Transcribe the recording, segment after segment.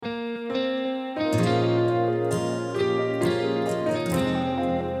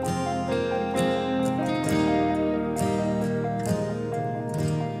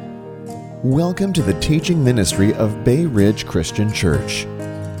Welcome to the teaching ministry of Bay Ridge Christian Church.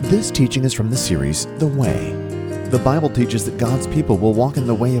 This teaching is from the series, The Way. The Bible teaches that God's people will walk in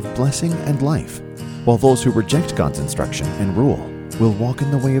the way of blessing and life, while those who reject God's instruction and rule will walk in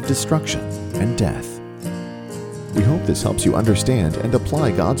the way of destruction and death. We hope this helps you understand and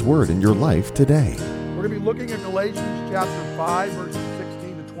apply God's Word in your life today. We're going to be looking at Galatians chapter 5, verses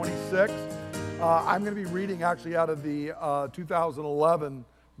 16 to 26. I'm going to be reading actually out of the 2011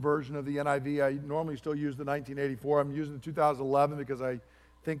 version of the NIV. I normally still use the 1984. I'm using the 2011 because I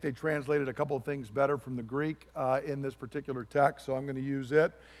think they translated a couple of things better from the Greek in this particular text, so I'm going to use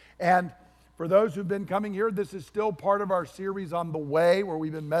it. And for those who've been coming here, this is still part of our series on the way, where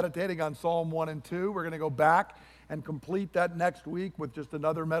we've been meditating on Psalm 1 and 2. We're going to go back and complete that next week with just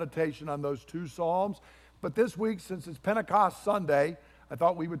another meditation on those two Psalms. But this week, since it's Pentecost Sunday, I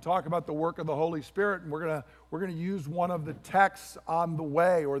thought we would talk about the work of the Holy Spirit, and we're going to use one of the texts on the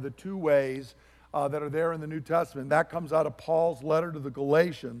way, or the two ways that are there in the New Testament. That comes out of Paul's letter to the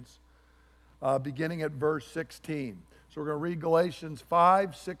Galatians, beginning at verse 16. So we're going to read Galatians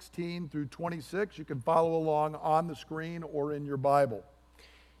 5, 16 through 26. You can follow along on the screen or in your Bible.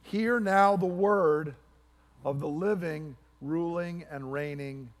 Hear now the word of the living, ruling, and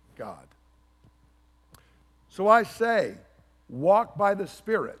reigning God. So I say, walk by the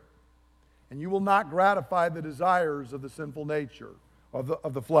Spirit, and you will not gratify the desires of the sinful nature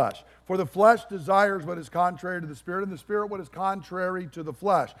of the flesh. For the flesh desires what is contrary to the Spirit, and the Spirit what is contrary to the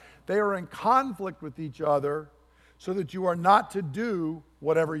flesh. They are in conflict with each other, so that you are not to do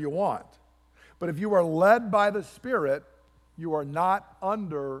whatever you want. But if you are led by the Spirit, you are not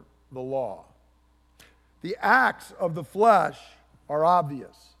under the law. The acts of the flesh are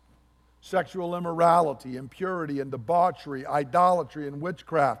obvious: sexual immorality, impurity and debauchery, idolatry and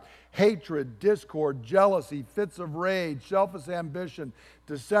witchcraft, hatred, discord, jealousy, fits of rage, selfish ambition,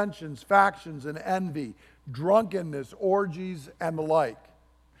 dissensions, factions, and envy, drunkenness, orgies, and the like.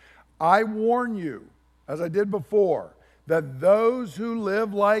 I warn you, as I did before, that those who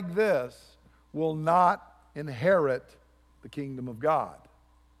live like this will not inherit the kingdom of God.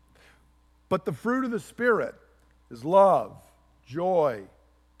 But the fruit of the Spirit is love, joy,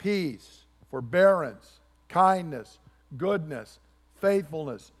 peace, forbearance, kindness, goodness,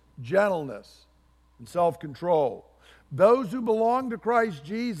 faithfulness, gentleness, and self-control. Those who belong to Christ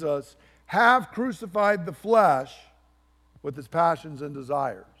Jesus have crucified the flesh with its passions and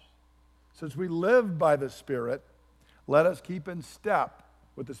desires. Since we live by the Spirit, let us keep in step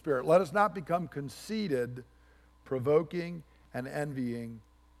with the Spirit. Let us not become conceited, provoking and envying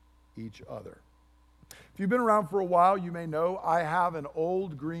each other. If you've been around for a while, you may know I have an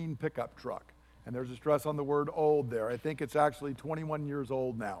old green pickup truck. And there's a stress on the word old there. I think it's actually 21 years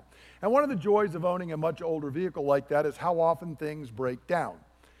old now. And one of the joys of owning a much older vehicle like that is how often things break down.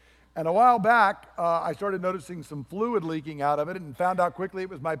 And a while back, I started noticing some fluid leaking out of it, and found out quickly it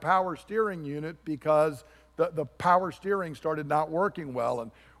was my power steering unit, because the power steering started not working well.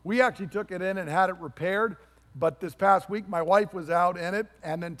 And we actually took it in and had it repaired. But this past week, my wife was out in it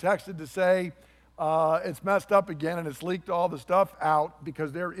and then texted to say, it's messed up again and it's leaked all the stuff out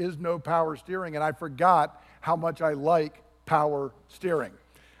because there is no power steering. And I forgot how much I like power steering.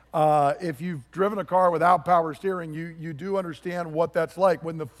 If you've driven a car without power steering, you do understand what that's like.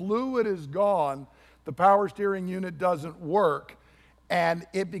 When the fluid is gone, the power steering unit doesn't work, and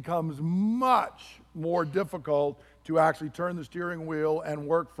it becomes much more difficult to actually turn the steering wheel and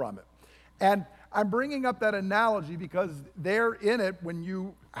work from it. And I'm bringing up that analogy because there in it, when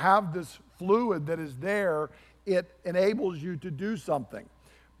you have this fluid that is there, it enables you to do something.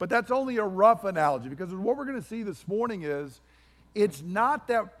 But that's only a rough analogy, because what we're going to see this morning is, it's not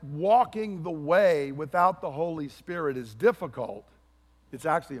that walking the way without the Holy Spirit is difficult. It's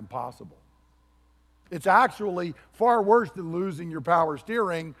actually impossible. It's actually far worse than losing your power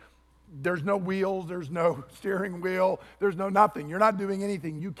steering. There's no wheels, there's no steering wheel, there's no nothing. You're not doing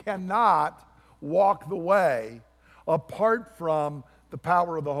anything. You cannot walk the way apart from the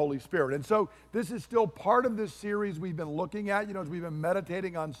power of the Holy Spirit. And so this is still part of this series we've been looking at, as we've been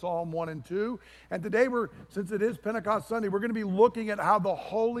meditating on Psalm 1 and 2. And today, since it is Pentecost Sunday, we're going to be looking at how the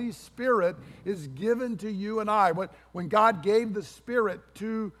Holy Spirit is given to you and I. When God gave the Spirit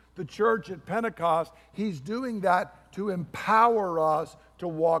to the church at Pentecost, He's doing that to empower us to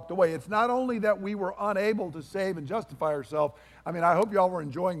walk the way. It's not only that we were unable to save and justify ourselves. I mean, I hope y'all were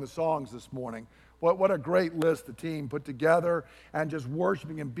enjoying the songs this morning. What a great list the team put together, and just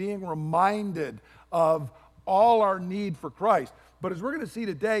worshiping and being reminded of all our need for Christ. But as we're going to see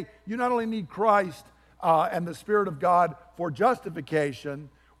today, you not only need Christ and the Spirit of God for justification,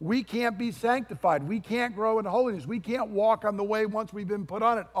 We can't be sanctified. We can't grow in holiness. We can't walk on the way once we've been put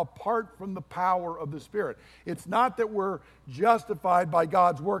on it apart from the power of the Spirit. It's not that we're justified by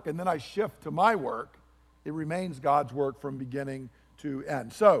God's work and then I shift to my work. It remains God's work from beginning to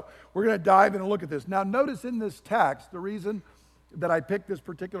end. So we're going to dive in and look at this. Now notice in this text, the reason that I picked this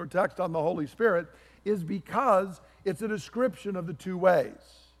particular text on the Holy Spirit is because it's a description of the two ways.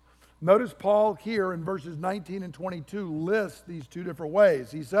 Notice Paul here in verses 19 and 22 lists these two different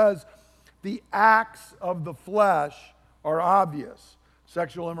ways. He says, the acts of the flesh are obvious.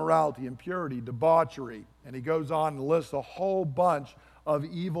 Sexual immorality, impurity, debauchery. And he goes on and lists a whole bunch of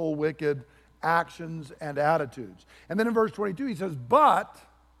evil, wicked actions and attitudes. And then in verse 22 he says, but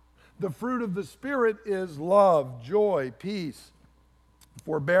the fruit of the Spirit is love, joy, peace,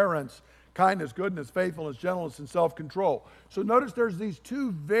 forbearance, kindness, goodness, faithfulness, gentleness, and self-control. So notice there's these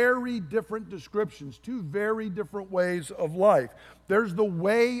two very different descriptions, two very different ways of life. There's the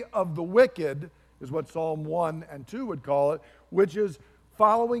way of the wicked, is what Psalm 1 and 2 would call it, which is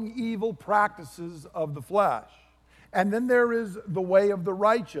following evil practices of the flesh. And then there is the way of the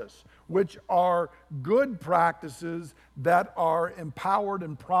righteous, which are good practices that are empowered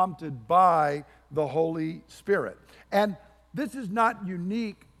and prompted by the Holy Spirit. And this is not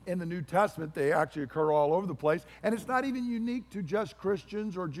unique in the New Testament. They actually occur all over the place. And it's not even unique to just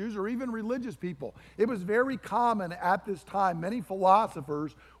Christians or Jews or even religious people. It was very common at this time. Many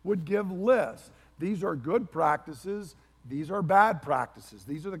philosophers would give lists. These are good practices. These are bad practices.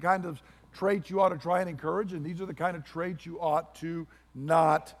 These are the kind of traits you ought to try and encourage, and these are the kind of traits you ought to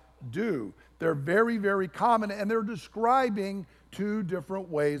not do. They're very, very common, and they're describing two different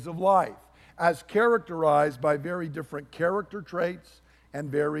ways of life as characterized by very different character traits and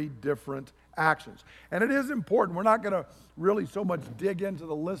very different actions. And it is important. We're not going to really so much dig into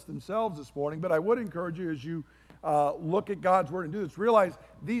the list themselves this morning, but I would encourage you as you look at God's Word and do this, realize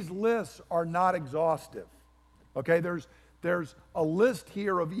these lists are not exhaustive. Okay, there's a list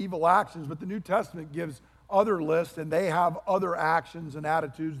here of evil actions, but the New Testament gives other lists, and they have other actions and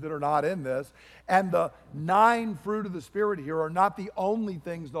attitudes that are not in this. And the 9 fruit of the Spirit here are not the only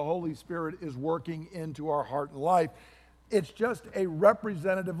things the Holy Spirit is working into our heart and life. It's just a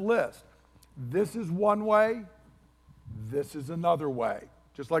representative list. This is one way, this is another way,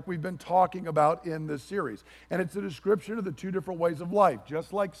 just like we've been talking about in this series. And it's a description of the two different ways of life,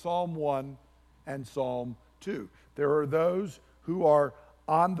 just like Psalm 1 and Psalm 2. There are those who are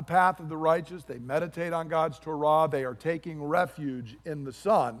on the path of the righteous. They meditate on God's Torah. They are taking refuge in the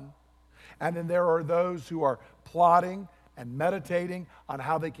Son. And then there are those who are plotting and meditating on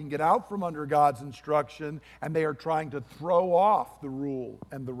how they can get out from under God's instruction, and they are trying to throw off the rule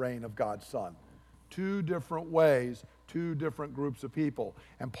and the reign of God's Son. Two different ways, two different groups of people.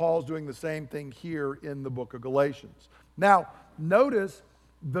 And Paul's doing the same thing here in the book of Galatians. Now, notice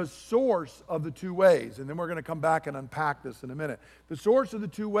the source of the two ways, and then we're going to come back and unpack this in a minute. The source of the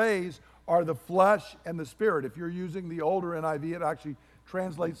two ways are the flesh and the spirit. If you're using the older NIV, it actually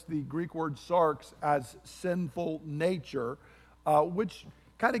translates the Greek word sarx as sinful nature, which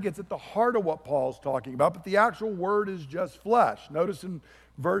kind of gets at the heart of what Paul's talking about, but the actual word is just flesh. Notice in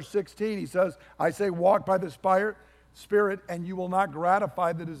verse 16, he says, I say walk by the Spirit, and you will not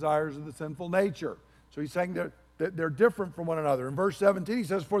gratify the desires of the sinful nature. So he's saying that they're different from one another. In verse 17, he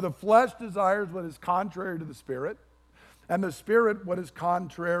says, for the flesh desires what is contrary to the Spirit, and the Spirit what is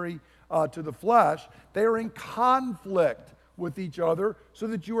contrary to the flesh. They are in conflict with each other so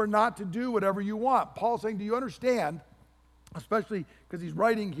that you are not to do whatever you want. Paul's saying, do you understand, especially because he's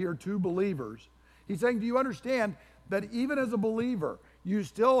writing here to believers, he's saying, do you understand that even as a believer, you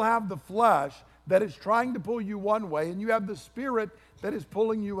still have the flesh that is trying to pull you one way, and you have the Spirit that is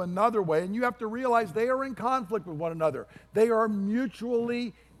pulling you another way, and you have to realize they are in conflict with one another. They are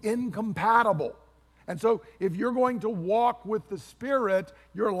mutually incompatible. And so if you're going to walk with the Spirit,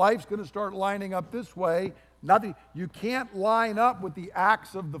 your life's going to start lining up this way. You can't line up with the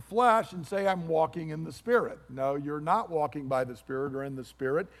acts of the flesh and say, I'm walking in the Spirit. No, you're not walking by the Spirit or in the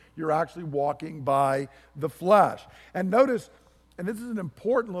Spirit. You're actually walking by the flesh. And notice, and this is an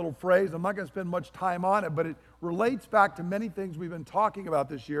important little phrase, I'm not going to spend much time on it, but it relates back to many things we've been talking about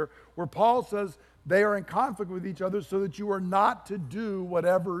this year, where Paul says they are in conflict with each other so that you are not to do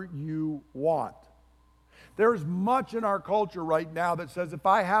whatever you want. There's much in our culture right now that says if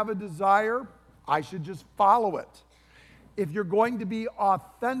I have a desire, I should just follow it. If you're going to be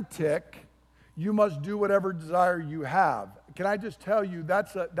authentic, you must do whatever desire you have. Can I just tell you,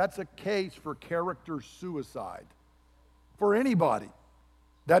 that's a case for character suicide. For anybody.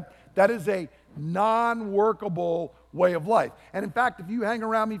 That is a non-workable way of life. And in fact, if you hang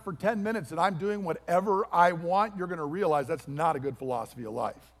around me for 10 minutes and I'm doing whatever I want, you're going to realize that's not a good philosophy of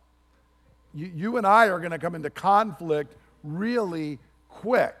life. You and I are going to come into conflict really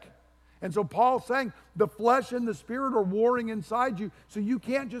quick. And so Paul's saying the flesh and the spirit are warring inside you, so you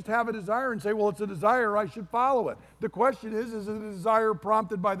can't just have a desire and say, well, it's a desire, I should follow it. The question is it a desire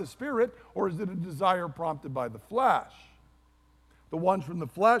prompted by the spirit, or is it a desire prompted by the flesh? The ones from the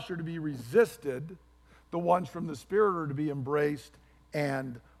flesh are to be resisted. The ones from the spirit are to be embraced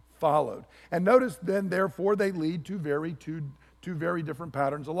and followed. And notice then, therefore, they lead to two very different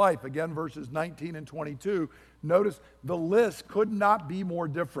patterns of life. Again, verses 19 and 22. Notice the list could not be more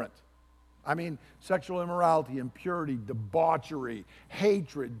different. I mean, sexual immorality, impurity, debauchery,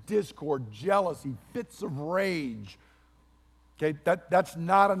 hatred, discord, jealousy, fits of rage. Okay, that's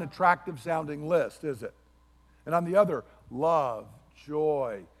not an attractive sounding list, is it? And on the other, love,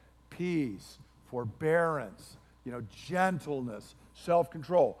 joy, peace, forbearance, gentleness,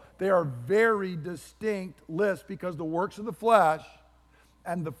 self-control. They are very distinct lists because the works of the flesh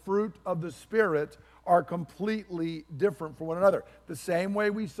and the fruit of the Spirit are completely different from one another. The same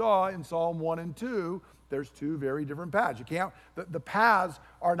way we saw in Psalm 1 and 2, there's two very different paths. The paths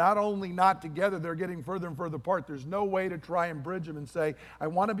are not only not together, they're getting further and further apart. There's no way to try and bridge them and say, I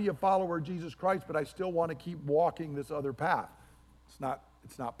want to be a follower of Jesus Christ, but I still want to keep walking this other path. It's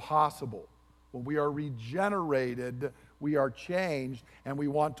not possible. When we are regenerated, we are changed, and we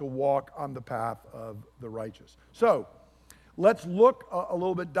want to walk on the path of the righteous. So, let's look a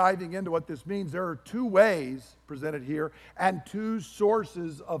little bit, diving into what this means. There are two ways presented here and two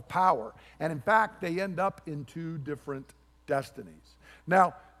sources of power. And in fact, they end up in two different destinies.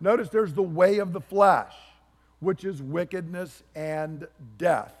 Now, notice there's the way of the flesh, which is wickedness and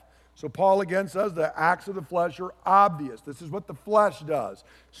death. So Paul again says the acts of the flesh are obvious. This is what the flesh does.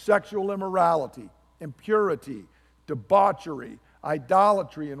 Sexual immorality, impurity, debauchery,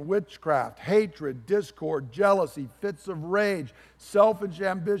 idolatry and witchcraft, hatred, discord, jealousy, fits of rage, selfish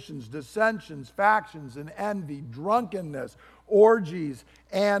ambitions, dissensions, factions, and envy, drunkenness, orgies,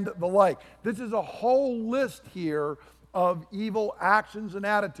 and the like. This is a whole list here of evil actions and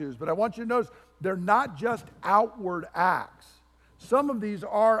attitudes. But I want you to notice they're not just outward acts. Some of these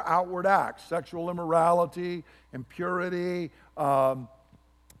are outward acts: sexual immorality, impurity,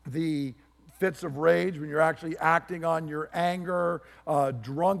 the fits of rage when you're actually acting on your anger,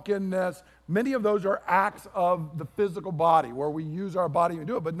 drunkenness. Many of those are acts of the physical body where we use our body to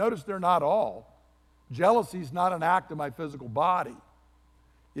do it. But notice they're not all. Jealousy is not an act of my physical body.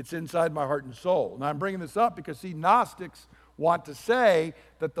 It's inside my heart and soul. Now I'm bringing this up because, see, Gnostics want to say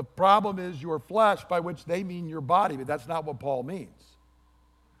that the problem is your flesh, by which they mean your body, but that's not what Paul means.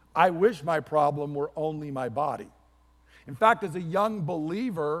 I wish my problem were only my body. In fact, as a young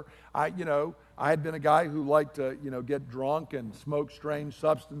believer, I had been a guy who liked to, get drunk and smoke strange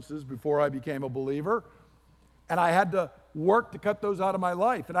substances before I became a believer. And I had to work to cut those out of my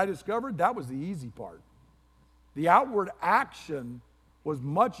life. And I discovered that was the easy part. The outward action was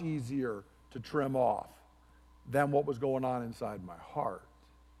much easier to trim off than what was going on inside my heart.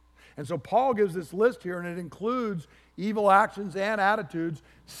 And so Paul gives this list here, and it includes evil actions and attitudes,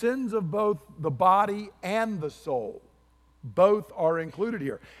 sins of both the body and the soul. Both are included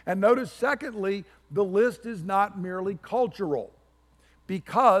here. And notice, secondly, the list is not merely cultural,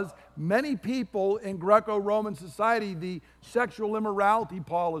 because many people in Greco-Roman society, the sexual immorality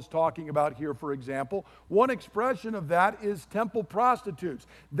Paul is talking about here, for example, one expression of that is temple prostitutes.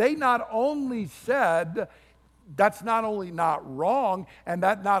 They not only said that's not only not wrong, and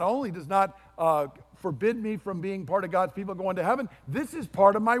that not only does not forbid me from being part of God's people going to heaven, this is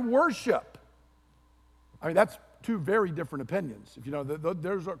part of my worship. I mean, that's two very different opinions. If you know,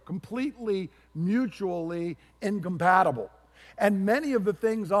 there's a completely mutually incompatible. And many of the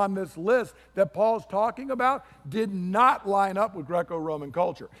things on this list that Paul's talking about did not line up with Greco-Roman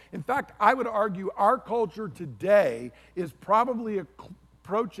culture. In fact, I would argue our culture today is probably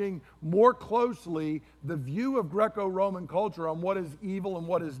approaching more closely the view of Greco-Roman culture on what is evil and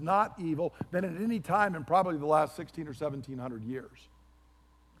what is not evil than at any time in probably the last 16 or 1700 years.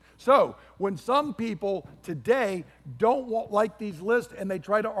 So, when some people today don't like these lists and they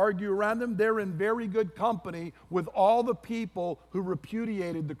try to argue around them, they're in very good company with all the people who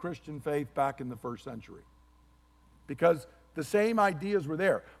repudiated the Christian faith back in the first century. Because the same ideas were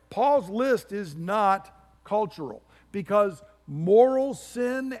there. Paul's list is not cultural, because moral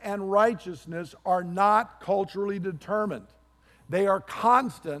sin and righteousness are not culturally determined. They are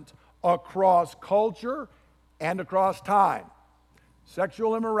constant across culture and across time.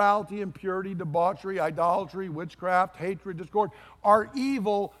 Sexual immorality, impurity, debauchery, idolatry, witchcraft, hatred, discord are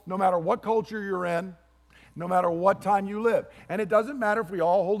evil no matter what culture you're in, no matter what time you live. And it doesn't matter if we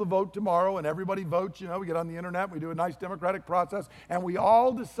all hold a vote tomorrow and everybody votes, we get on the internet, we do a nice democratic process, and we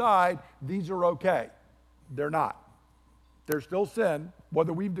all decide these are okay. They're not. They're still sin,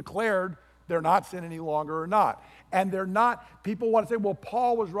 whether we've declared they're not sin any longer or not. And they're not, people want to say, well,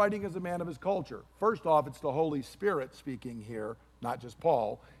 Paul was writing as a man of his culture. First off, it's the Holy Spirit speaking here, not just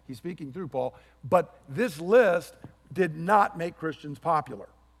Paul. He's speaking through Paul. But this list did not make Christians popular.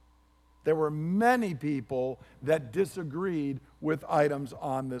 There were many people that disagreed with items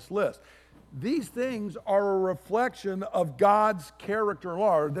on this list. These things are a reflection of God's character and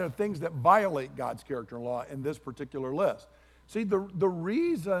law, or they're things that violate God's character and law in this particular list. See, the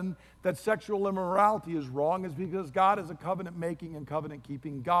reason that sexual immorality is wrong is because God is a covenant-making and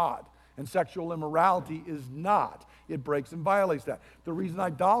covenant-keeping God. And sexual immorality is not. It breaks and violates that. The reason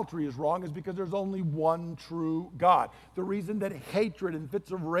idolatry is wrong is because there's only one true God. The reason that hatred and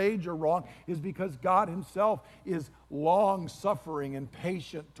fits of rage are wrong is because God himself is long-suffering and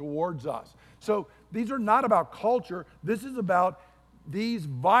patient towards us. So these are not about culture. This is about these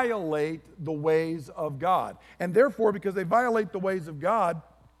violate the ways of God. And therefore, because they violate the ways of God,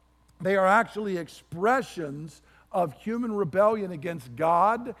 they are actually expressions of human rebellion against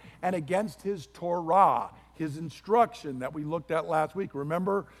God and against his Torah, his instruction that we looked at last week.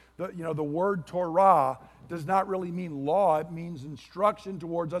 Remember, the word Torah does not really mean law, it means instruction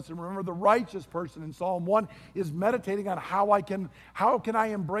towards us. And remember, the righteous person in Psalm 1 is meditating on how can I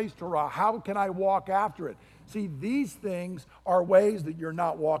embrace Torah? How can I walk after it? See, these things are ways that you're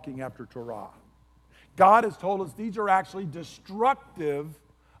not walking after Torah. God has told us these are actually destructive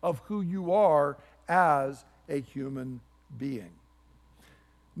of who you are as a human being.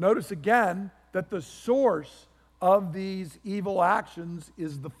 Notice again that the source of these evil actions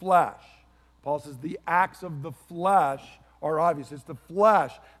is the flesh. Paul says the acts of the flesh are obvious. It's the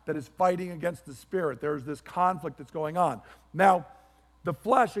flesh that is fighting against the spirit. There's this conflict that's going on. Now, the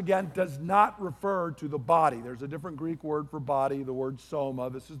flesh, again, does not refer to the body. There's a different Greek word for body, the word soma.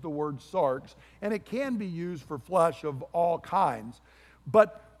 This is the word sarx, and it can be used for flesh of all kinds.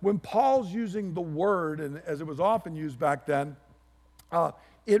 But when Paul's using the word, and as it was often used back then,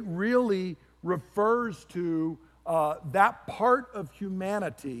 it really refers to that part of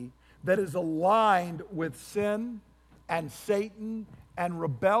humanity that is aligned with sin and Satan and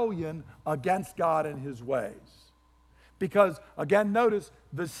rebellion against God and his ways. Because, again, notice,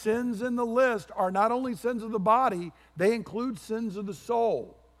 the sins in the list are not only sins of the body, they include sins of the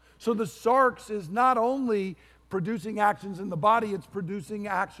soul. So the sarx is not only producing actions in the body, it's producing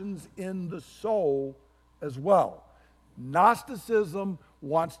actions in the soul as well. Gnosticism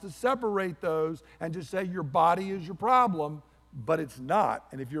wants to separate those and just say your body is your problem, but it's not.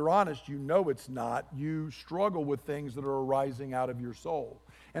 And if you're honest, you know it's not. You struggle with things that are arising out of your soul.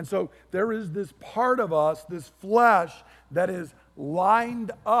 And so there is this part of us, this flesh, that is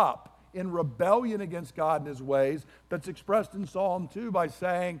lined up in rebellion against God and his ways, that's expressed in Psalm 2 by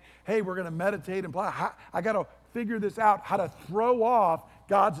saying, hey, we're going to meditate and plan. I got to figure this out, how to throw off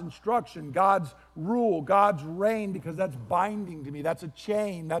God's instruction, God's rule, God's reign, because that's binding to me. That's a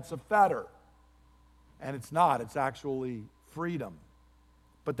chain, that's a fetter. And it's not, it's actually freedom.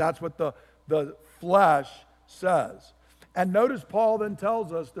 But that's what the flesh says. And notice Paul then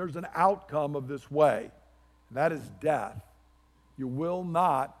tells us there's an outcome of this way, and that is death. You will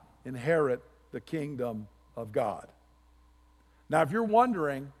not inherit the kingdom of God. Now, if you're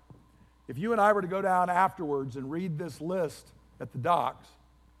wondering, if you and I were to go down afterwards and read this list at the docks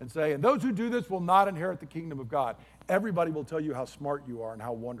and say, and those who do this will not inherit the kingdom of God, everybody will tell you how smart you are and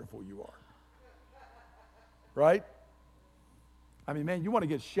how wonderful you are. Right? I mean, man, you want to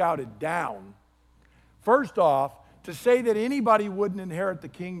get shouted down. First off, to say that anybody wouldn't inherit the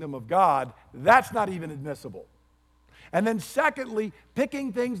kingdom of God, that's not even admissible. And then secondly,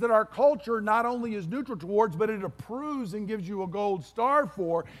 picking things that our culture not only is neutral towards, but it approves and gives you a gold star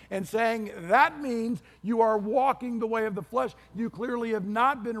for, and saying that means you are walking the way of the flesh. You clearly have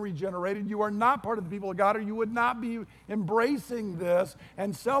not been regenerated. You are not part of the people of God, or you would not be embracing this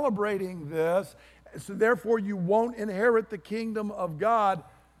and celebrating this. So therefore, you won't inherit the kingdom of God.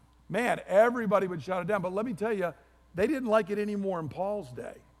 Man, everybody would shout it down. But let me tell you, they didn't like it anymore in Paul's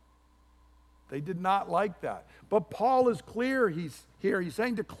day. They did not like that. But Paul is clear He's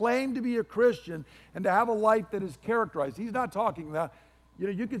saying to claim to be a Christian and to have a life that is characterized. He's not talking about,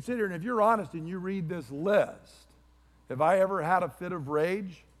 you can sit here and if you're honest and you read this list, have I ever had a fit of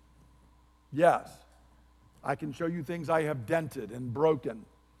rage? Yes. I can show you things I have dented and broken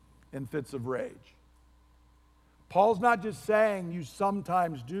in fits of rage. Paul's not just saying you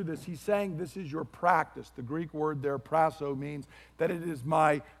sometimes do this. He's saying this is your practice. The Greek word there, prasso, means that it is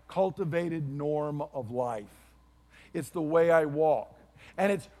my cultivated norm of life. It's the way I walk.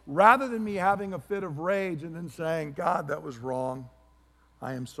 And it's rather than me having a fit of rage and then saying, God, that was wrong.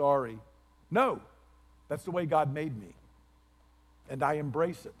 I am sorry. No, that's the way God made me. And I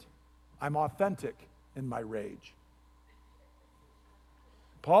embrace it. I'm authentic in my rage.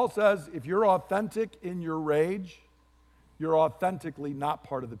 Paul says if you're authentic in your rage, you're authentically not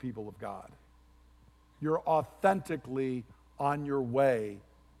part of the people of God. You're authentically on your way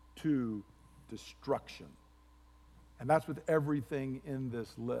to destruction. And that's with everything in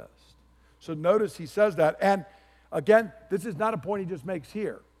this list. So notice he says that. And again, this is not a point he just makes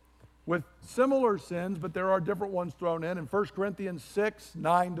here. With similar sins, but there are different ones thrown in 1 Corinthians 6,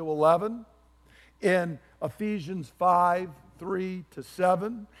 9 to 11, in Ephesians 5, 3 to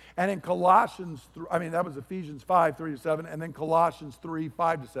 7, and in Colossians, that was Ephesians 5, 3 to 7, and then Colossians 3,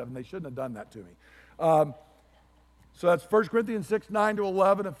 5 to 7. They shouldn't have done that to me. So that's 1 Corinthians 6, 9 to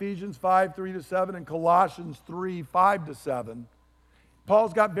 11, Ephesians 5, 3 to 7, and Colossians 3, 5 to 7.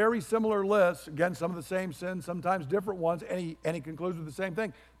 Paul's got very similar lists. Again, some of the same sins, sometimes different ones, and he concludes with the same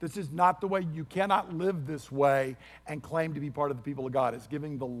thing. This is not the way. You cannot live this way and claim to be part of the people of God. It's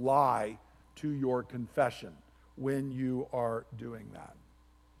giving the lie to your confession when you are doing that.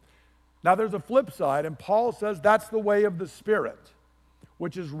 Now, there's a flip side, and Paul says that's the way of the Spirit,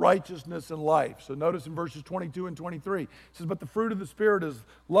 which is righteousness and life. So notice in verses 22 and 23, it says, but the fruit of the Spirit is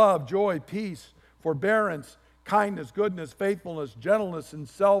love, joy, peace, forbearance, kindness, goodness, faithfulness, gentleness, and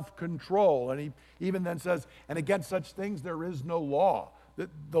self-control. And he even then says, and against such things there is no law.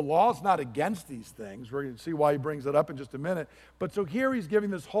 The law is not against these things. We're going to see why he brings it up in just a minute. But so here he's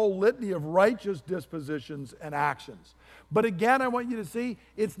giving this whole litany of righteous dispositions and actions. But again, I want you to see,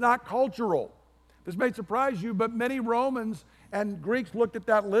 it's not cultural. This may surprise you, but many Romans and Greeks looked at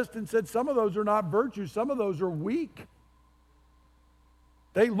that list and said some of those are not virtues, some of those are weak.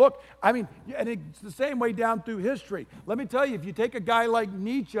 They look, and it's the same way down through history. Let me tell you, if you take a guy like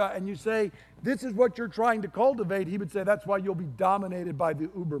Nietzsche and you say, this is what you're trying to cultivate, he would say that's why you'll be dominated by the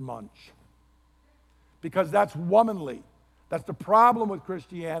Übermensch. Because that's womanly. That's the problem with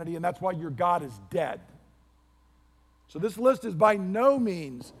Christianity, and that's why your God is dead. So this list is by no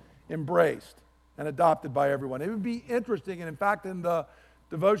means embraced and adopted by everyone. It would be interesting, and in fact, in the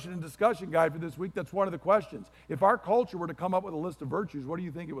devotion and discussion guide for this week, that's one of the questions. If our culture were to come up with a list of virtues, what do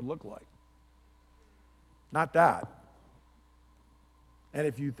you think it would look like? Not that. And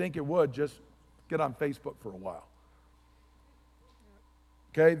if you think it would, just get on Facebook for a while.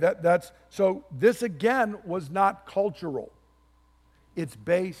 Okay, so this again was not cultural. It's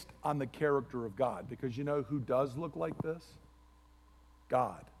based on the character of God, because you know who does look like this?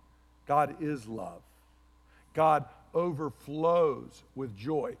 God. God is love. God overflows with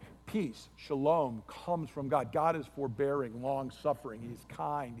joy. Peace, shalom, comes from God. God is forbearing, long-suffering. He's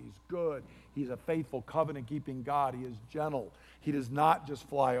kind. He's good. He's a faithful, covenant-keeping God. He is gentle. He does not just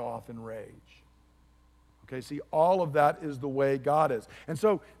fly off in rage. Okay, see, all of that is the way God is. And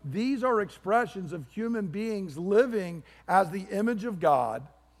so these are expressions of human beings living as the image of God,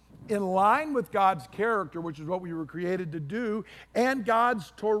 in line with God's character, which is what we were created to do, and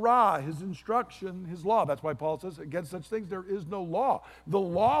God's Torah, his instruction, his law. That's why Paul says, against such things there is no law. The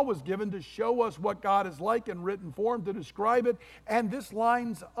law was given to show us what God is like in written form, to describe it, and this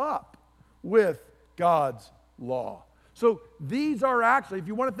lines up with God's law. So these are actually, if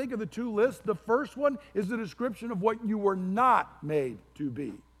you want to think of the two lists, the first one is the description of what you were not made to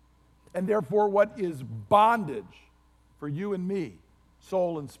be, and therefore what is bondage for you and me,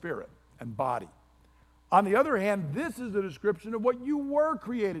 soul and spirit and body. On the other hand, this is a description of what you were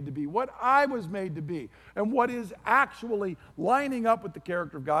created to be, what I was made to be, and what is actually lining up with the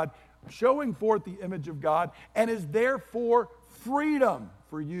character of God, showing forth the image of God, and is therefore freedom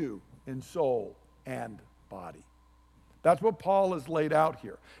for you in soul and body. That's what Paul has laid out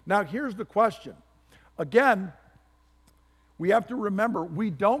here. Now, here's the question. Again, we have to remember, we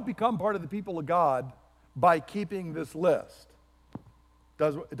don't become part of the people of God by keeping this list.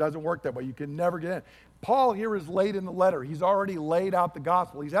 It doesn't work that way. You can never get in. Paul here is late in the letter. He's already laid out the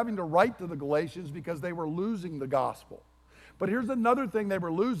gospel. He's having to write to the Galatians because they were losing the gospel. But here's another thing they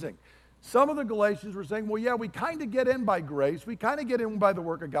were losing. Some of the Galatians were saying, well, yeah, we kind of get in by grace. We kind of get in by the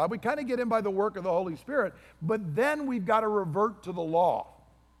work of God. We kind of get in by the work of the Holy Spirit. But then we've got to revert to the law.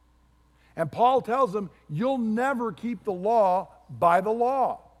 And Paul tells them, you'll never keep the law by the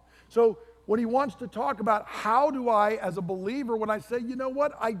law. So when he wants to talk about how do I, as a believer, when I say, you know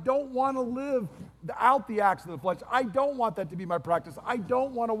what, I don't want to live out the acts of the flesh. I don't want that to be my practice. I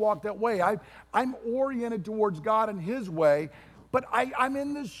don't want to walk that way. I'm oriented towards God and his way, but I'm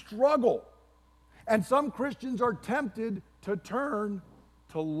in this struggle. And some Christians are tempted to turn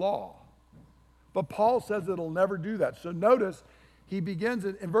to law. But Paul says it'll never do that. So notice, he begins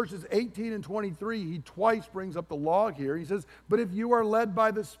in verses 18 and 23, he twice brings up the law here. He says, but if you are led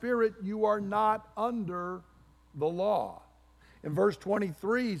by the Spirit, you are not under the law. In verse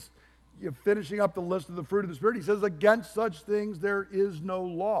 23, you're finishing up the list of the fruit of the Spirit. He says, against such things there is no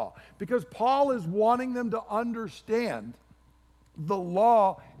law. Because Paul is wanting them to understand the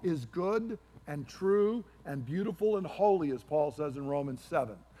law is good and true and beautiful and holy, as Paul says in Romans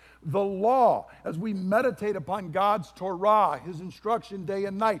 7. The law, as we meditate upon God's Torah, his instruction day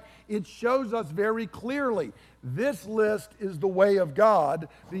and night, it shows us very clearly this list is the way of God.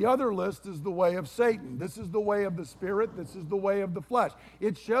 The other list is the way of Satan. This is the way of the Spirit. This is the way of the flesh.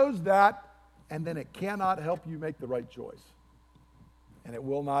 It shows that, and then it cannot help you make the right choice. And it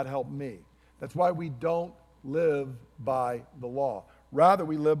will not help me. That's why we don't live by the law. Rather,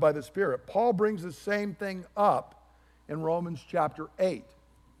 we live by the Spirit. Paul brings the same thing up in Romans chapter 8.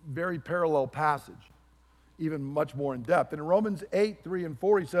 Very parallel passage, even much more in depth. And in Romans 8, 3 and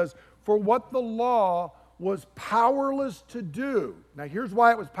 4, he says, for what the law was powerless to do. Now here's why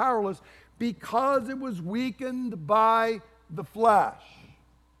it was powerless, because it was weakened by the flesh.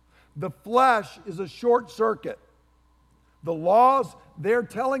 The flesh is a short circuit. The laws, they're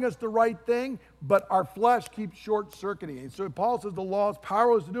telling us the right thing, but our flesh keeps short-circuiting it. So Paul says the law is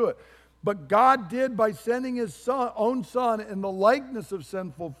powerless to do it. But God did by sending his own son in the likeness of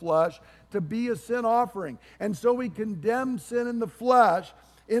sinful flesh to be a sin offering. And so he condemned sin in the flesh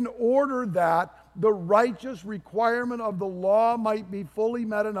in order that the righteous requirement of the law might be fully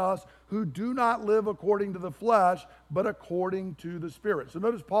met in us who do not live according to the flesh, but according to the Spirit. So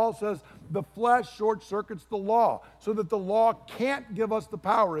notice Paul says the flesh short circuits the law so that the law can't give us the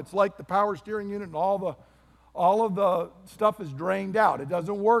power. It's like the power steering unit and all of the stuff is drained out. It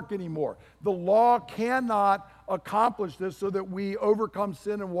doesn't work anymore. The law cannot accomplish this so that we overcome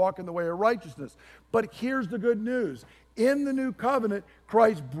sin and walk in the way of righteousness. But here's the good news. In the new covenant,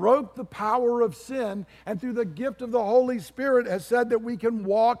 Christ broke the power of sin, and through the gift of the Holy Spirit has said that we can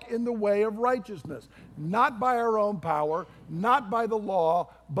walk in the way of righteousness. Not by our own power, not by the law,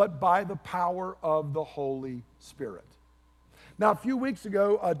 but by the power of the Holy Spirit. Now, a few weeks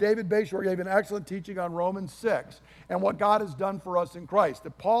ago, David Bayshore gave an excellent teaching on Romans 6 and what God has done for us in Christ.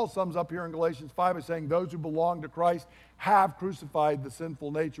 That Paul sums up here in Galatians 5 by saying, those who belong to Christ have crucified the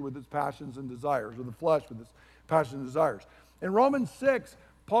sinful nature with its passions and desires, or the flesh with its passions and desires. In Romans 6,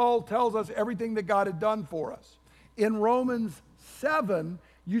 Paul tells us everything that God had done for us. In Romans 7,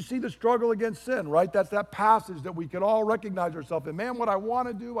 you see the struggle against sin, right? That's that passage that we can all recognize ourselves in. Man, what I want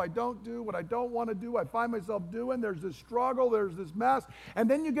to do, I don't do. What I don't want to do, I find myself doing. There's this struggle, there's this mess. And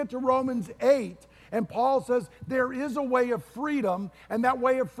then you get to Romans 8, and Paul says there is a way of freedom, and that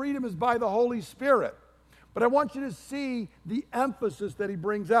way of freedom is by the Holy Spirit. But I want you to see the emphasis that he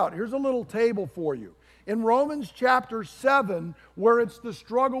brings out. Here's a little table for you. In Romans chapter 7, where it's the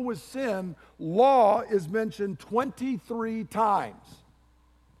struggle with sin, law is mentioned 23 times.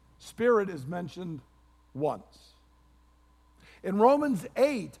 Spirit is mentioned once. In Romans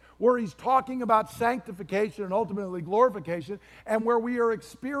 8, where he's talking about sanctification and ultimately glorification, and where we are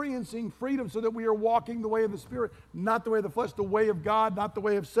experiencing freedom so that we are walking the way of the Spirit, not the way of the flesh, the way of God, not the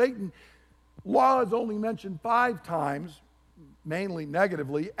way of Satan, law is only mentioned 5 times, mainly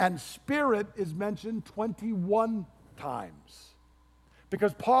negatively, and Spirit is mentioned 21 times.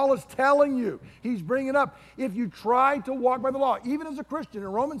 Because Paul is telling you, he's bringing up, if you try to walk by the law, even as a Christian, in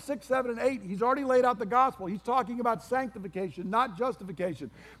Romans 6, 7, and 8, he's already laid out the gospel. He's talking about sanctification, not justification.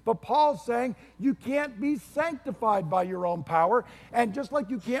 But Paul's saying you can't be sanctified by your own power. And just like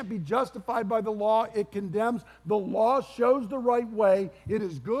you can't be justified by the law, it condemns. The law shows the right way. It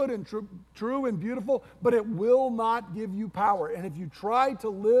is good and true and beautiful, but it will not give you power. And if you try to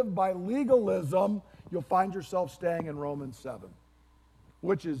live by legalism, you'll find yourself staying in Romans 7.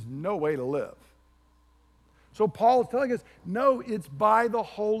 Which is no way to live. So Paul is telling us, no, it's by the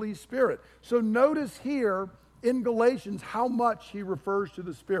Holy Spirit. So notice here in Galatians how much he refers to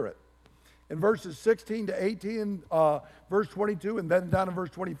the Spirit. In verses 16 to 18, verse 22, and then down in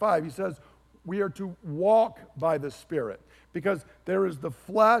verse 25, he says, we are to walk by the Spirit. Because there is the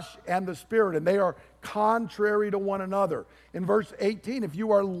flesh and the Spirit, and they are contrary to one another. In verse 18, if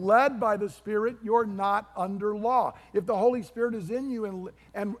you are led by the Spirit, you're not under law. If the Holy Spirit is in you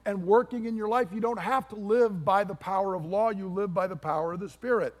and working in your life, you don't have to live by the power of law. You live by the power of the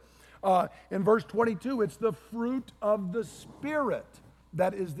Spirit. In verse 22, it's the fruit of the Spirit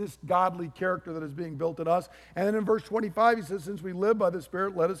that is this godly character that is being built in us. And then in verse 25, he says, since we live by the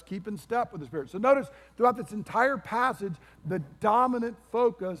Spirit, let us keep in step with the Spirit. So notice, throughout this entire passage, the dominant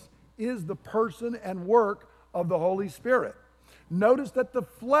focus is the person and work of the Holy Spirit. Notice that the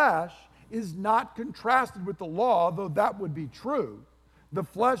flesh is not contrasted with the law, though that would be true. The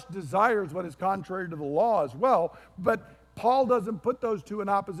flesh desires what is contrary to the law as well, but Paul doesn't put those two in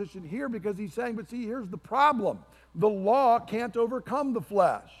opposition here because he's saying, but see, here's the problem. The law can't overcome the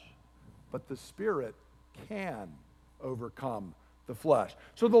flesh, but the Spirit can overcome the flesh.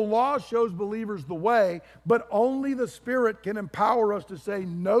 So the law shows believers the way, but only the Spirit can empower us to say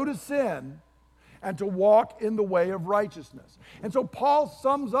no to sin and to walk in the way of righteousness. And so Paul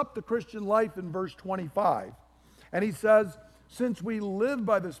sums up the Christian life in verse 25, and he says, since we live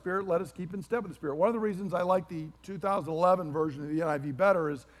by the Spirit, let us keep in step with the Spirit. One of the reasons I like the 2011 version of the NIV better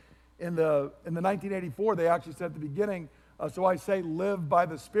is in the 1984, they actually said at the beginning, so I say live by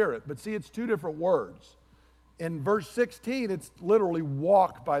the Spirit. But see, it's two different words. In verse 16, it's literally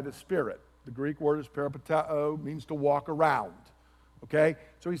walk by the Spirit. The Greek word is peripateo, means to walk around. Okay?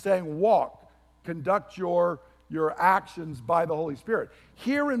 So he's saying walk, conduct your actions by the Holy Spirit.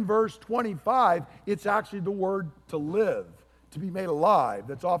 Here in verse 25, it's actually the word to live, to be made alive.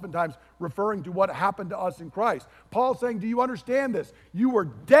 That's oftentimes referring to what happened to us in Christ. Paul's saying, do you understand this? You were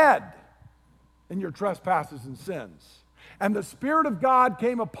dead in your trespasses and sins. And the Spirit of God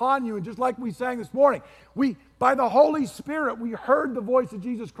came upon you, and just like we sang this morning, by the Holy Spirit, we heard the voice of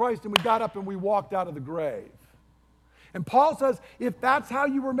Jesus Christ, and we got up and we walked out of the grave. And Paul says, if that's how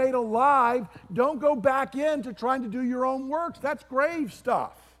you were made alive, don't go back into trying to do your own works. That's grave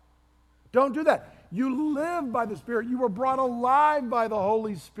stuff. Don't do that. You live by the Spirit. You were brought alive by the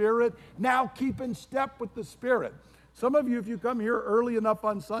Holy Spirit. Now keep in step with the Spirit. Some of you, if you come here early enough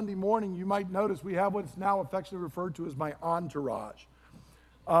on Sunday morning, you might notice we have what's now affectionately referred to as my entourage.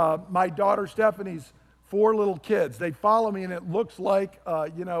 My daughter Stephanie's 4 little kids. They follow me, and it looks like,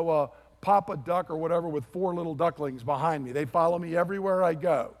 Papa Duck or whatever with 4 little ducklings behind me. They follow me everywhere I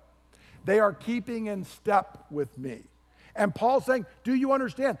go. They are keeping in step with me. And Paul's saying, do you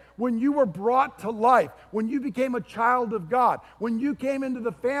understand? When you were brought to life, when you became a child of God, when you came into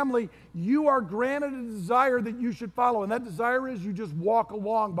the family, you are granted a desire that you should follow. And that desire is you just walk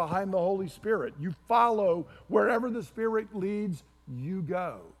along behind the Holy Spirit. You follow wherever the Spirit leads, you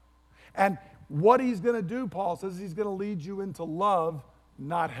go. And what he's going to do, Paul says, he's going to lead you into love,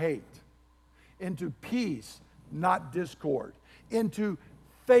 not hate, into peace, not discord, into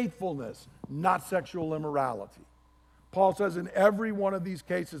faithfulness, not sexual immorality. Paul says in every one of these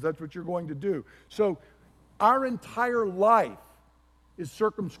cases, that's what you're going to do. So our entire life is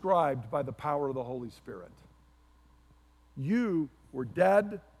circumscribed by the power of the Holy Spirit. You were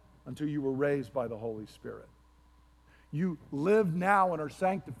dead until you were raised by the Holy Spirit. You live now and are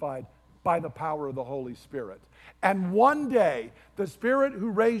sanctified by the power of the Holy Spirit. And one day, the Spirit who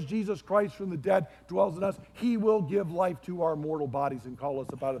raised Jesus Christ from the dead dwells in us. He will give life to our mortal bodies and call us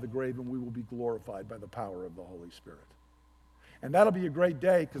up out of the grave, and we will be glorified by the power of the Holy Spirit. And that'll be a great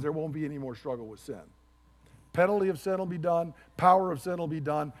day because there won't be any more struggle with sin. Penalty of sin will be done. Power of sin will be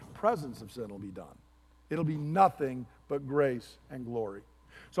done. Presence of sin will be done. It'll be nothing but grace and glory.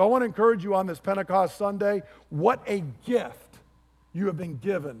 So I want to encourage you on this Pentecost Sunday, what a gift you have been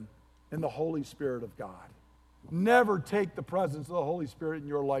given in the Holy Spirit of God. Never take the presence of the Holy Spirit in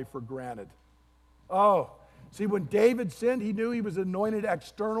your life for granted. Oh, see, when David sinned, he knew he was anointed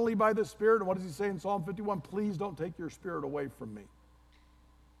externally by the Spirit. And what does he say in Psalm 51? Please don't take your Spirit away from me.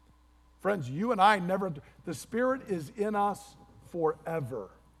 Friends, you and I the Spirit is in us forever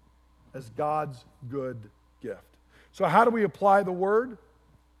as God's good gift. So how do we apply the Word?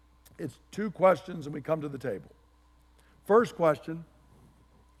 It's 2 questions and we come to the table. First question,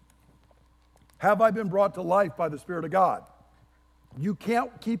 have I been brought to life by the Spirit of God? You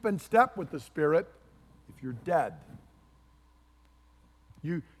can't keep in step with the Spirit if you're dead.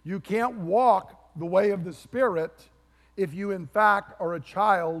 You can't walk the way of the Spirit if you in fact are a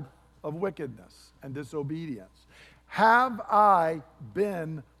child of wickedness and disobedience. Have I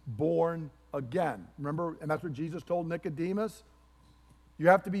been born again? Remember, and that's what Jesus told Nicodemus. You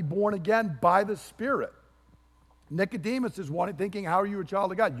have to be born again by the Spirit. Nicodemus is thinking, how are you a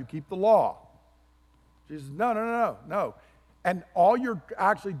child of God? You keep the law. Jesus says, no. And all you're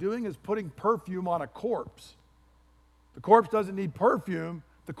actually doing is putting perfume on a corpse. The corpse doesn't need perfume.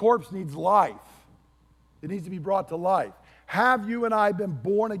 The corpse needs life. It needs to be brought to life. Have you and I been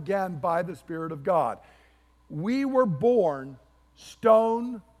born again by the Spirit of God? We were born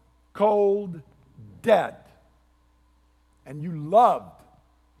stone cold dead. And you loved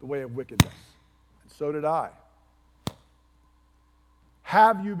the way of wickedness. And so did I.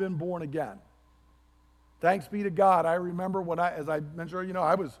 Have you been born again? Thanks be to God. I remember when as I mentioned,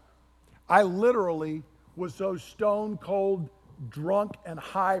 I literally was so stone cold, drunk and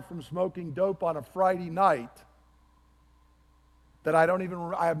high from smoking dope on a Friday night that I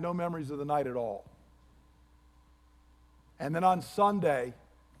have no memories of the night at all. And then on Sunday,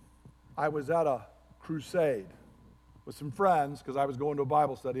 I was at a crusade with some friends because I was going to a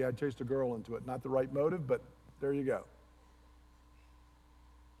Bible study. I chased a girl into it. Not the right motive, but there you go.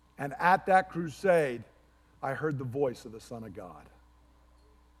 And at that crusade, I heard the voice of the Son of God.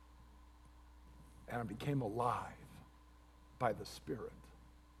 And I became alive by the Spirit.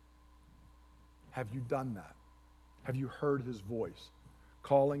 Have you done that? Have you heard his voice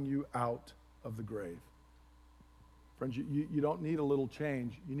calling you out of the grave? Friends, you don't need a little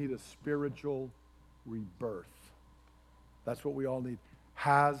change. You need a spiritual rebirth. That's what we all need.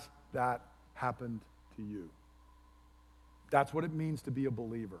 Has that happened to you? That's what it means to be a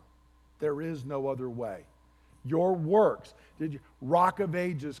believer. There is no other way. Your works, Rock of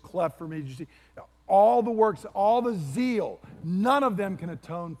Ages cleft for me. Did you see? All the works, all the zeal, none of them can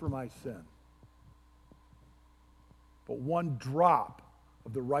atone for my sin. But one drop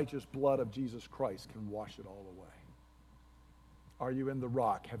of the righteous blood of Jesus Christ can wash it all away. Are you in the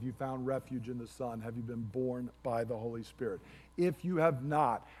rock? Have you found refuge in the Son? Have you been born by the Holy Spirit? If you have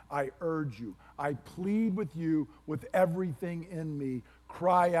not, I urge you, I plead with you with everything in me,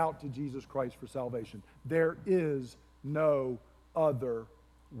 cry out to Jesus Christ for salvation. There is no other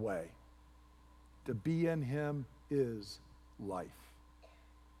way. To be in him is life.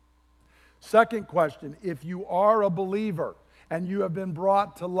 Second question, if you are a believer and you have been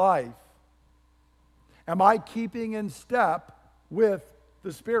brought to life, am I keeping in step with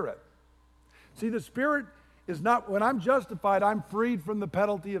the Spirit? See, the Spirit is not, when I'm justified, I'm freed from the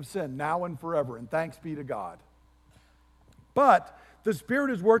penalty of sin now and forever, and thanks be to God. But the Spirit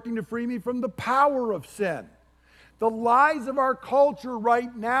is working to free me from the power of sin. The lies of our culture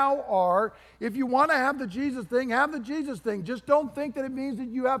right now are, if you want to have the Jesus thing, have the Jesus thing. Just don't think that it means that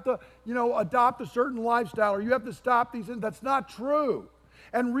you have to, adopt a certain lifestyle or you have to stop these things. That's not true.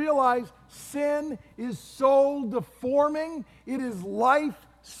 And realize sin is soul deforming. It is life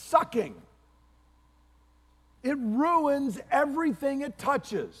sucking. It ruins everything it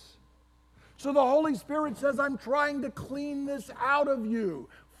touches. So the Holy Spirit says, I'm trying to clean this out of you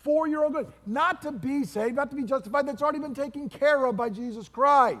for your own good. Not to be saved, not to be justified. That's already been taken care of by Jesus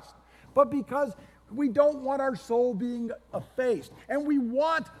Christ. But because we don't want our soul being effaced. And we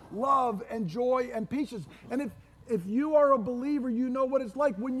want love and joy and peace. And if you are a believer, you know what it's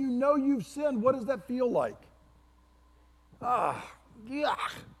like. When you know you've sinned, what does that feel like? Yeah.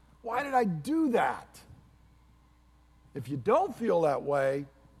 Why did I do that? If you don't feel that way,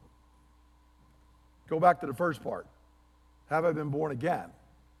 go back to the first part. Have I been born again?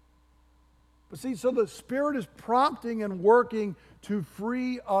 But see, so the Spirit is prompting and working to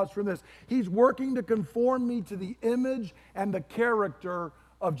free us from this. He's working to conform me to the image and the character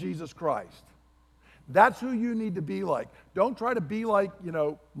of Jesus Christ. That's who you need to be like. Don't try to be like,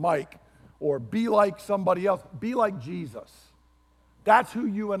 Mike, or be like somebody else. Be like Jesus. That's who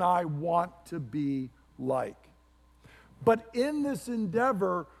you and I want to be like. But in this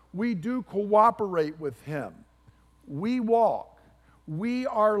endeavor, we do cooperate with him. We walk. We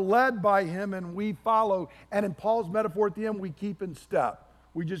are led by him and we follow. And in Paul's metaphor at the end, we keep in step.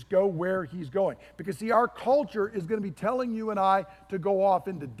 We just go where he's going. Because see, our culture is going to be telling you and I to go off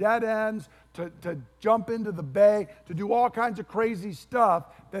into dead ends, to jump into the bay, to do all kinds of crazy stuff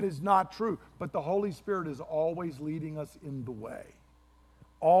that is not true. But the Holy Spirit is always leading us in the way.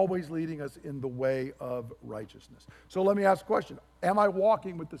 Always leading us in the way of righteousness. So let me ask a question. Am I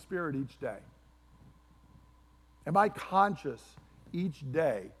walking with the Spirit each day? Am I conscious each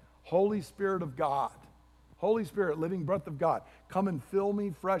day? Holy Spirit of God. Holy Spirit, living breath of God, come and fill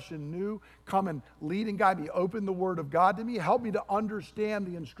me fresh and new. Come and lead and guide me. Open the Word of God to me. Help me to understand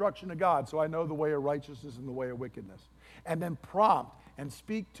the instruction of God so I know the way of righteousness and the way of wickedness. And then prompt and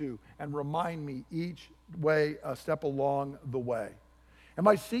speak to and remind me each way, a step along the way. Am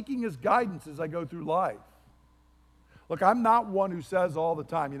I seeking his guidance as I go through life? Look, I'm not one who says all the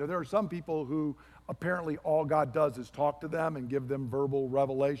time, there are some people who apparently all God does is talk to them and give them verbal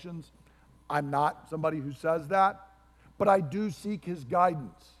revelations. I'm not somebody who says that, but I do seek his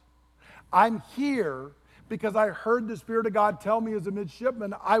guidance. I'm here because I heard the Spirit of God tell me as a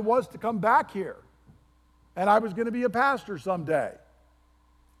midshipman I was to come back here and I was going to be a pastor someday.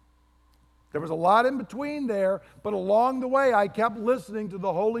 There was a lot in between there, but along the way I kept listening to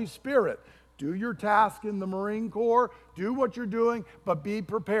the Holy Spirit. Do your task in the Marine Corps, do what you're doing, but be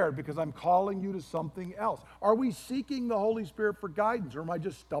prepared because I'm calling you to something else. Are we seeking the Holy Spirit for guidance, or am I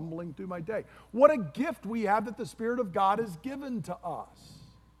just stumbling through my day? What a gift we have that the Spirit of God has given to us.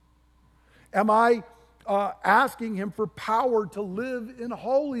 Am I asking him for power to live in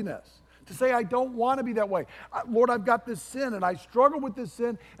holiness, to say, I don't want to be that way. Lord, I've got this sin and I struggle with this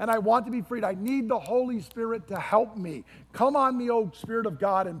sin and I want to be freed. I need the Holy Spirit to help me. Come on me, O Spirit of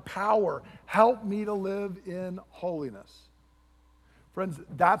God, in power. Help me to live in holiness. Friends,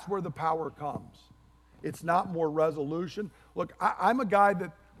 that's where the power comes. It's not more resolution. Look, I'm a guy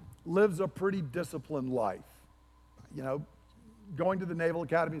that lives a pretty disciplined life. You know, going to the Naval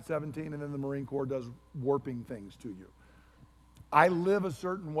Academy at 17 and then the Marine Corps does warping things to you. I live a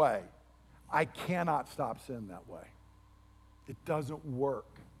certain way. I cannot stop sin that way. It doesn't work.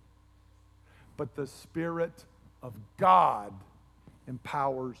 But the Spirit of God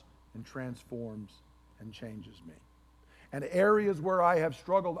empowers and transforms and changes me. And areas where I have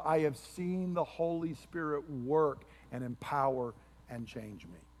struggled, I have seen the Holy Spirit work and empower and change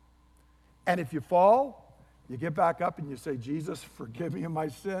me. And if you fall, you get back up and you say, Jesus, forgive me of my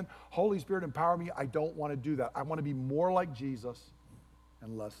sin. Holy Spirit, empower me. I don't want to do that. I want to be more like Jesus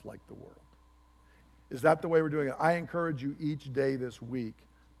and less like the world. Is that the way we're doing it? I encourage you each day this week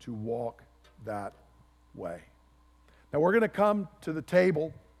to walk that way. Now we're going to come to the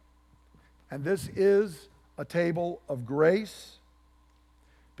table, and this is a table of grace,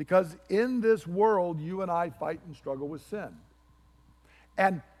 because in this world, you and I fight and struggle with sin.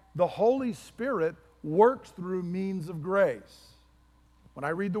 And the Holy Spirit works through means of grace. When I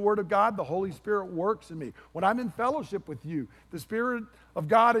read the Word of God, the Holy Spirit works in me. When I'm in fellowship with you, the Spirit of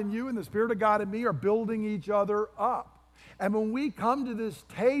God in you and the Spirit of God in me are building each other up. And when we come to this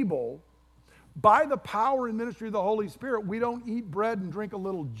table, by the power and ministry of the Holy Spirit, we don't eat bread and drink a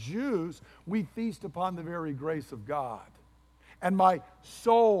little juice. We feast upon the very grace of God. And my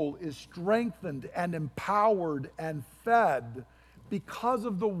soul is strengthened and empowered and fed because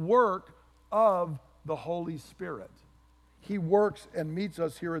of the work of the Holy Spirit. He works and meets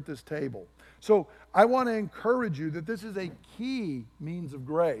us here at this table. So I want to encourage you that this is a key means of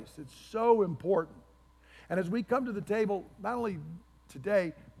grace. It's so important. And as we come to the table, not only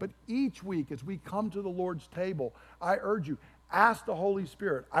today, but each week as we come to the Lord's table, I urge you, ask the Holy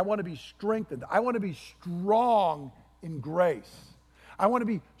Spirit. I want to be strengthened. I want to be strong in grace. I want to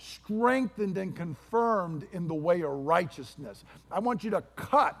be strengthened and confirmed in the way of righteousness. I want you to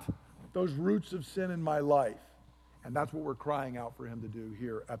cut those roots of sin in my life. And that's what we're crying out for him to do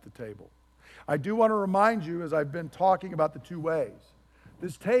here at the table. I do want to remind you, as I've been talking about the two ways,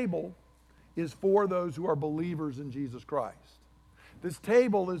 this table is for those who are believers in Jesus Christ. This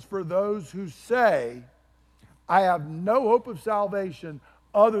table is for those who say, I have no hope of salvation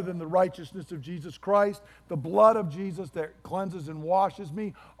other than the righteousness of Jesus Christ, the blood of Jesus that cleanses and washes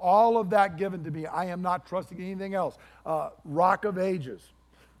me, all of that given to me. I am not trusting in anything else. Rock of Ages.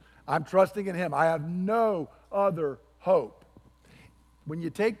 I'm trusting in him. I have no other hope. When you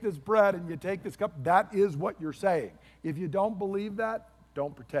take this bread and you take this cup, that is what you're saying. If you don't believe that,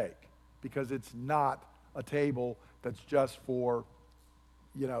 don't partake, because it's not a table that's just for,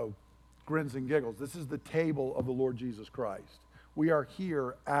 grins and giggles. This is the table of the Lord Jesus Christ. We are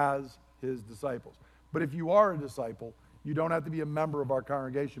here as his disciples. But if you are a disciple, you don't have to be a member of our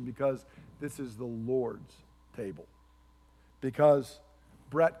congregation, because this is the Lord's table. Because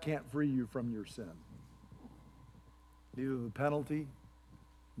Brett can't free you from your sin. Neither the penalty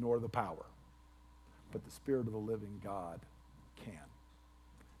nor the power. But the Spirit of the living God can.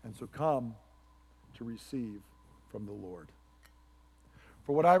 And so come to receive from the Lord.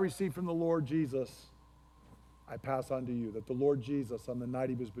 For what I received from the Lord Jesus, I pass on to you, that the Lord Jesus, on the night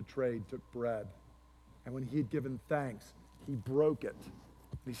he was betrayed, took bread. And when he had given thanks, he broke it.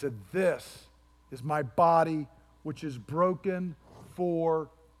 And he said, this is my body, which is broken for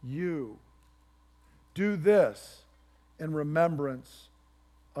you. Do this in remembrance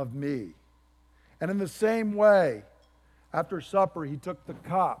of me. And in the same way, after supper, he took the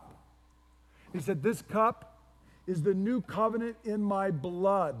cup. He said, this cup is the new covenant in my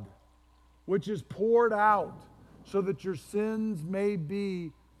blood, which is poured out so that your sins may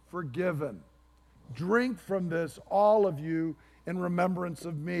be forgiven. Drink from this, all of you, in remembrance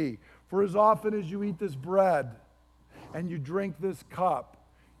of me. For as often as you eat this bread and you drink this cup,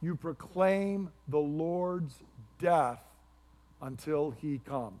 you proclaim the Lord's death until he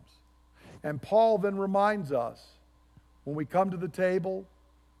comes. And Paul then reminds us, when we come to the table,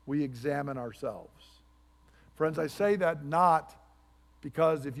 we examine ourselves. Friends, I say that not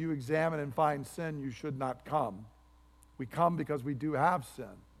because if you examine and find sin, you should not come. We come because we do have sin.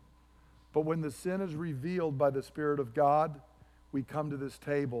 But when the sin is revealed by the Spirit of God, we come to this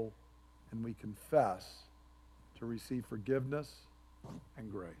table and we confess to receive forgiveness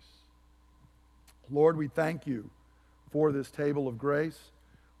and grace. Lord, we thank you for this table of grace.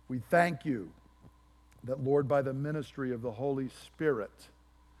 We thank you that, Lord, by the ministry of the Holy Spirit,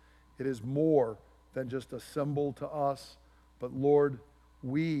 It is more than just a symbol to us, but Lord,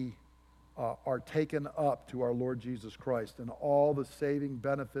 we are taken up to our Lord Jesus Christ, and all the saving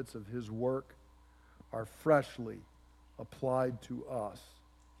benefits of his work are freshly applied to us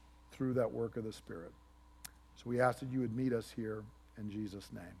through that work of the Spirit. So we ask that you would meet us here in Jesus'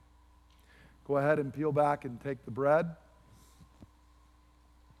 name. Go ahead and peel back and take the bread.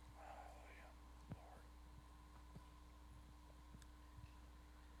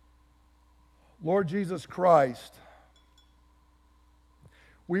 Lord Jesus Christ,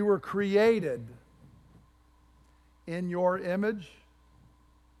 we were created in your image,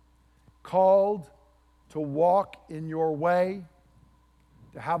 called to walk in your way,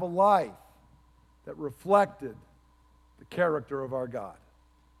 to have a life that reflected the character of our God.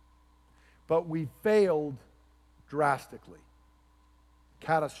 But we failed drastically,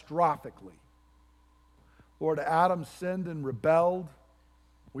 catastrophically. Lord, Adam sinned and rebelled.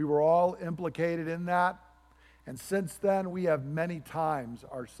 We were all implicated in that. And since then, we have many times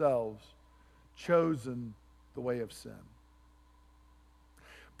ourselves chosen the way of sin.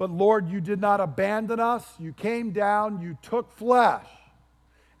 But Lord, you did not abandon us. You came down, you took flesh,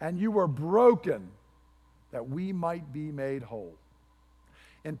 and you were broken that we might be made whole.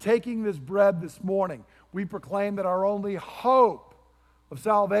 In taking this bread this morning, we proclaim that our only hope of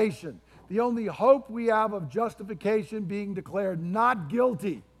salvation, the only hope we have of justification, being declared not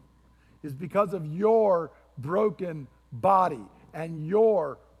guilty, is because of your broken body and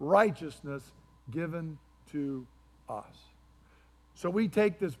your righteousness given to us. So we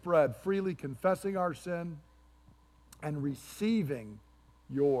take this bread, freely confessing our sin and receiving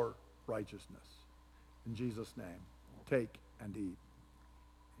your righteousness. In Jesus' name, take and eat.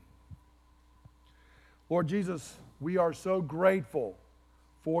 Lord Jesus, we are so grateful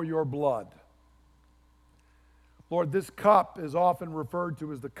for your blood. Lord, this cup is often referred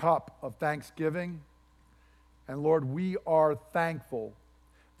to as the cup of thanksgiving. And Lord, we are thankful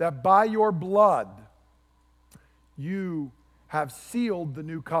that by your blood, you have sealed the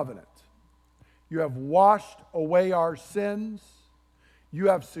new covenant. You have washed away our sins. You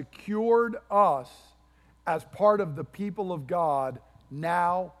have secured us as part of the people of God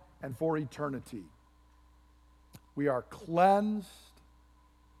now and for eternity. We are cleansed.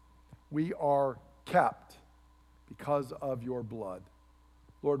 We are kept because of your blood.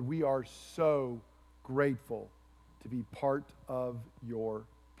 Lord, we are so grateful to be part of your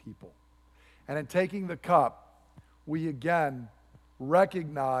people. And in taking the cup, we again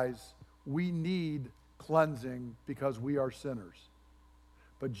recognize we need cleansing because we are sinners.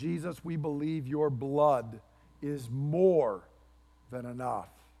 But Jesus, we believe your blood is more than enough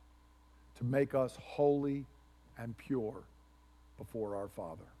to make us holy and pure before our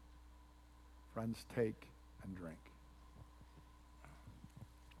Father. Friends, take and drink.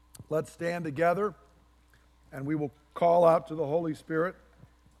 Let's stand together and we will call out to the Holy Spirit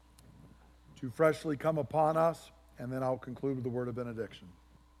to freshly come upon us, and then I'll conclude with the word of benediction.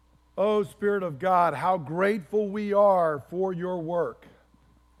 Oh, Spirit of God, how grateful we are for your work.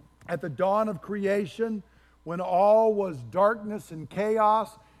 At the dawn of creation, when all was darkness and chaos,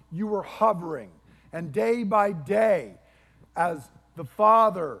 you were hovering. And day by day, as the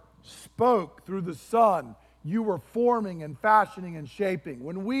Father spoke through the Son, you were forming and fashioning and shaping.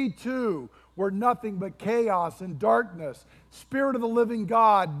 When we too were nothing but chaos and darkness, Spirit of the living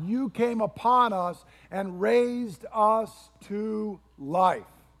God, you came upon us and raised us to life.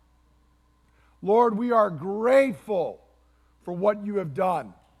 Lord, we are grateful for what you have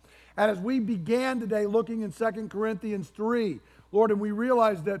done. And as we began today looking in 2 Corinthians 3, Lord, and we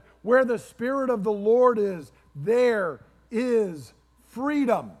realized that where the Spirit of the Lord is, there is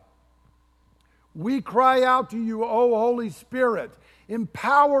freedom. We cry out to you, O Holy Spirit,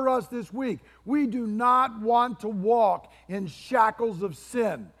 empower us this week. We do not want to walk in shackles of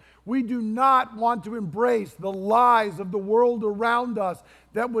sin. We do not want to embrace the lies of the world around us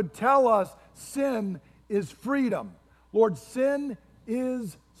that would tell us sin is freedom. Lord, sin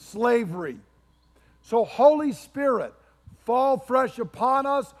is slavery. So Holy Spirit, fall fresh upon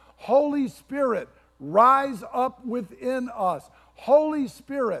us. Holy Spirit, rise up within us. Holy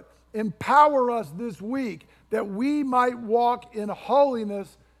Spirit, empower us this week that we might walk in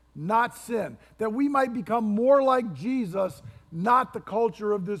holiness, not sin. That we might become more like Jesus, not the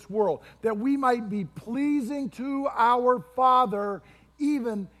culture of this world. That we might be pleasing to our Father,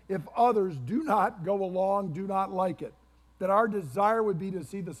 even if others do not go along, do not like it. That our desire would be to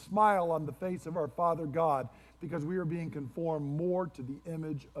see the smile on the face of our Father God, because we are being conformed more to the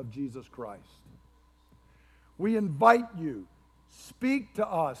image of Jesus Christ. We invite you, speak to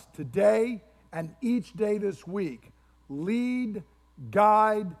us today and each day this week. Lead,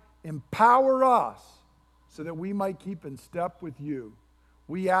 guide, Empower us so that we might keep in step with you.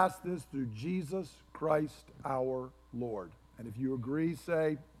 We ask this through Jesus Christ our Lord. And if you agree,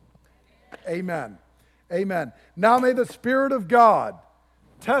 say amen. Amen. Now may the Spirit of God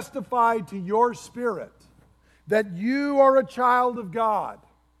testify to your spirit that you are a child of God,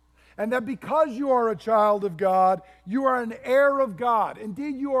 and that because you are a child of God, you are an heir of God.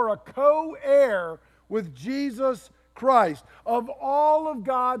 Indeed, you are a co-heir with Jesus Christ of all of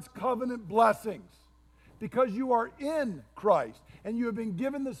God's covenant blessings. Because you are in Christ and you have been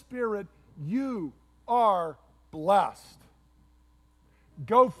given the Spirit, you are blessed.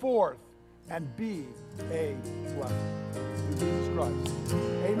 Go forth and be a blessing. Through Jesus Christ.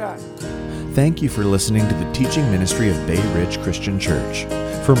 Amen. Thank you for listening to the teaching ministry of Bay Ridge Christian Church.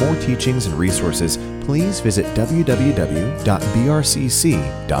 For more teachings and resources, please visit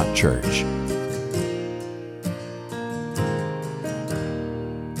www.brcc.church.